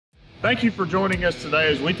Thank you for joining us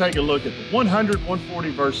today as we take a look at the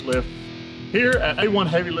 100-140 Versalift here at A1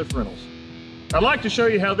 Hevi-Lift Rentals. I'd like to show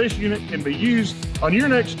you how this unit can be used on your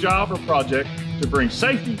next job or project to bring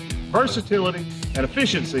safety, versatility, and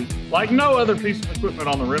efficiency like no other piece of equipment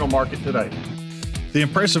on the rental market today. The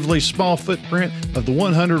impressively small footprint of the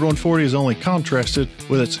 100-140 is only contrasted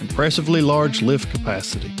with its impressively large lift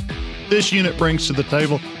capacity. This unit brings to the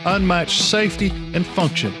table unmatched safety and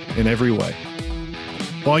function in every way.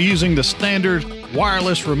 While using the standard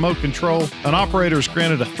wireless remote control, an operator is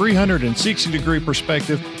granted a 360-degree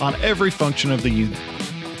perspective on every function of the unit.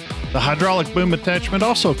 The hydraulic boom attachment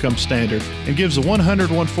also comes standard and gives the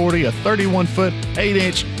 100-140 a 31-foot,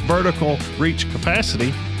 8-inch vertical reach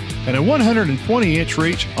capacity and a 120-inch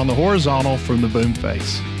reach on the horizontal from the boom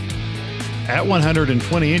face. At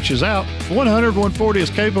 120 inches out, the 100-140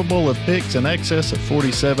 is capable of picks in excess of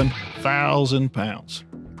 47,000 pounds.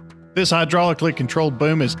 This hydraulically controlled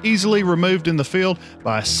boom is easily removed in the field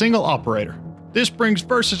by a single operator. This brings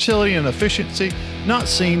versatility and efficiency not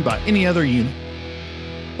seen by any other unit.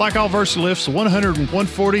 Like all Versalifts, the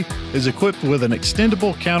 100-140 is equipped with an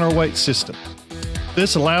extendable counterweight system.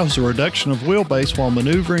 This allows a reduction of wheelbase while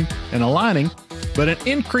maneuvering and aligning, but an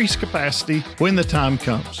increased capacity when the time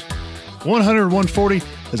comes. 100-140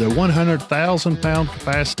 has a 100,000-pound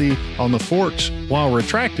capacity on the forks while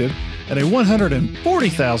retracted, and a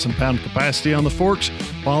 140,000-pound capacity on the forks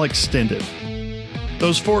while extended.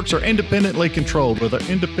 Those forks are independently controlled with an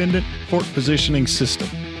independent fork positioning system.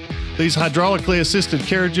 These hydraulically assisted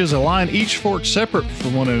carriages align each fork separate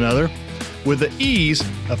from one another with the ease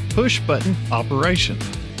of push-button operation.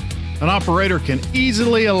 An operator can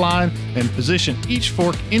easily align and position each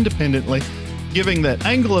fork independently, giving that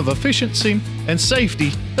angle of efficiency and safety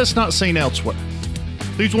that's not seen elsewhere.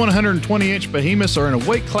 These 120-inch behemoths are in a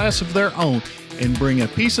weight class of their own and bring a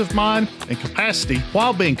peace of mind and capacity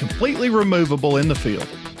while being completely removable in the field.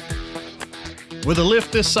 With a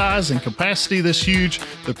lift this size and capacity this huge,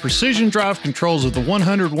 the precision drive controls of the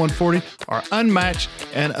 100-140 are unmatched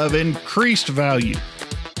and of increased value.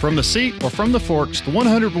 From the seat or from the forks, the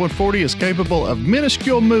 100-140 is capable of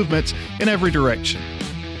minuscule movements in every direction.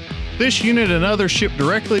 This unit and others ship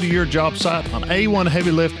directly to your job site on A1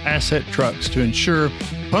 Hevi-Lift asset trucks to ensure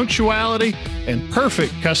punctuality and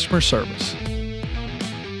perfect customer service.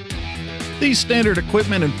 These standard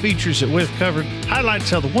equipment and features that we've covered highlights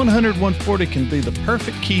how the 100-140 can be the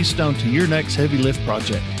perfect keystone to your next heavy lift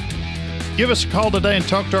project. Give us a call today and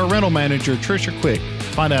talk to our rental manager, Tricia Quick, to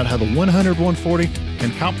find out how the 100-140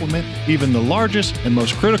 can complement even the largest and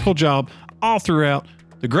most critical job all throughout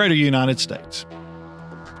the greater United States.